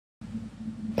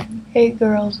Hey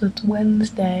girls, it's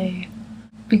Wednesday.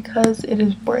 Because it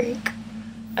is break,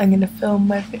 I'm gonna film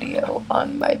my video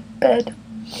on my bed.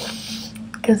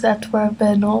 Because that's where I've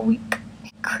been all week.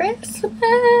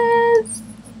 Christmas!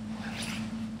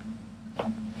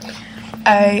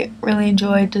 I really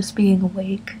enjoyed just being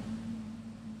awake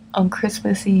on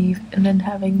Christmas Eve and then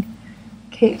having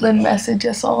Caitlin message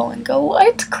us all and go,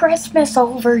 "It's Christmas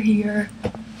over here."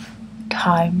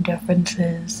 Time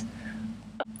differences.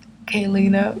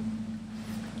 Kaylina,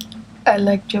 I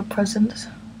liked your presents.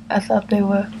 I thought they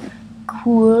were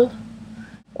cool.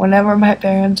 Whenever my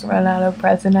parents run out of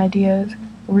present ideas,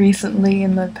 recently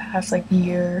in the past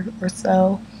year or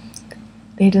so,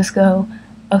 they just go,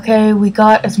 "Okay, we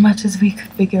got as much as we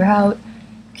could figure out.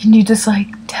 Can you just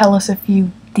tell us a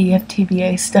few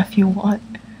DFTBA stuff you want?"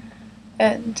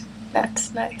 And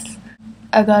that's nice.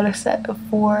 I got a set of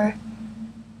 4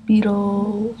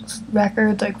 Beatles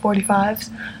records,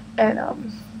 45s, and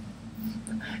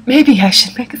maybe I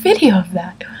should make a video of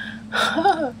that.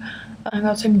 I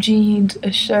got some jeans,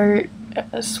 a shirt,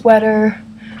 a sweater.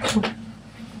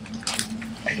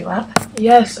 Are you up?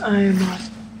 Yes, I am up.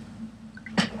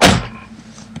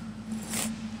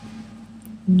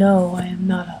 No, I am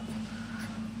not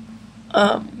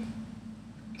up.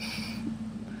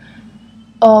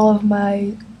 All of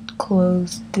my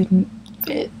clothes didn't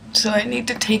fit, so I need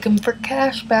to take them for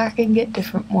cash back and get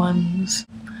different ones.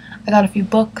 I got a few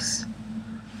books,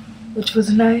 which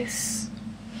was nice.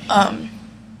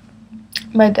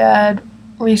 My dad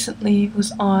recently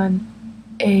was on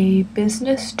a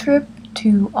business trip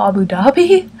to Abu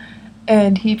Dhabi,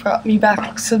 and he brought me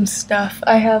back some stuff.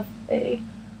 I have a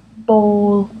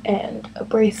bowl and a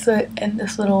bracelet and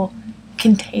this little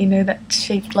container that's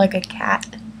shaped like a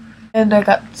cat. And I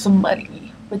got some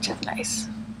money, which is nice.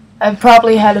 I've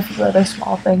probably had a few other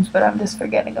small things, but I'm just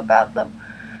forgetting about them.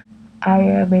 I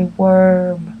am a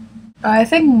worm. I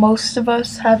think most of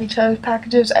us have each other's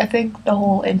packages. I think the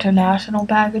whole international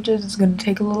packages is going to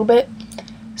take a little bit.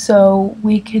 So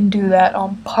we can do that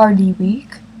on Party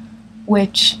Week,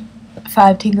 which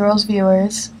 5teengirls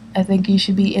viewers, I think you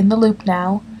should be in the loop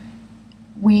now.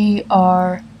 We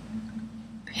are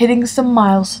hitting some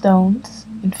milestones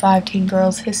in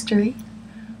 5teengirls history.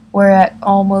 We're at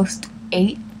almost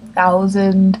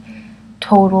 8,000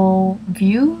 total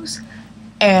views,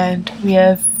 and we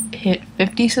have hit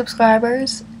 50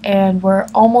 subscribers, and we're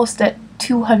almost at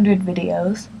 200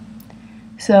 videos.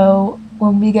 So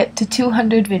when we get to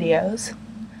 200 videos,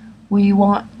 we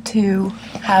want to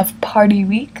have Party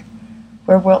Week,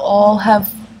 where we'll all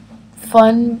have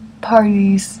fun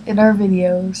parties in our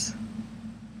videos.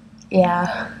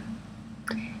 Yeah.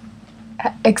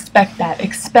 Expect that.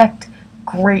 Expect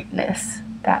greatness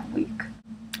that week.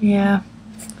 Yeah.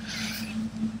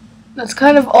 That's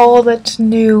kind of all that's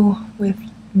new with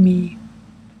me.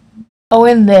 Oh,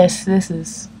 and this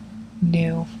is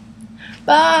new.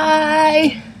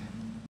 Bye!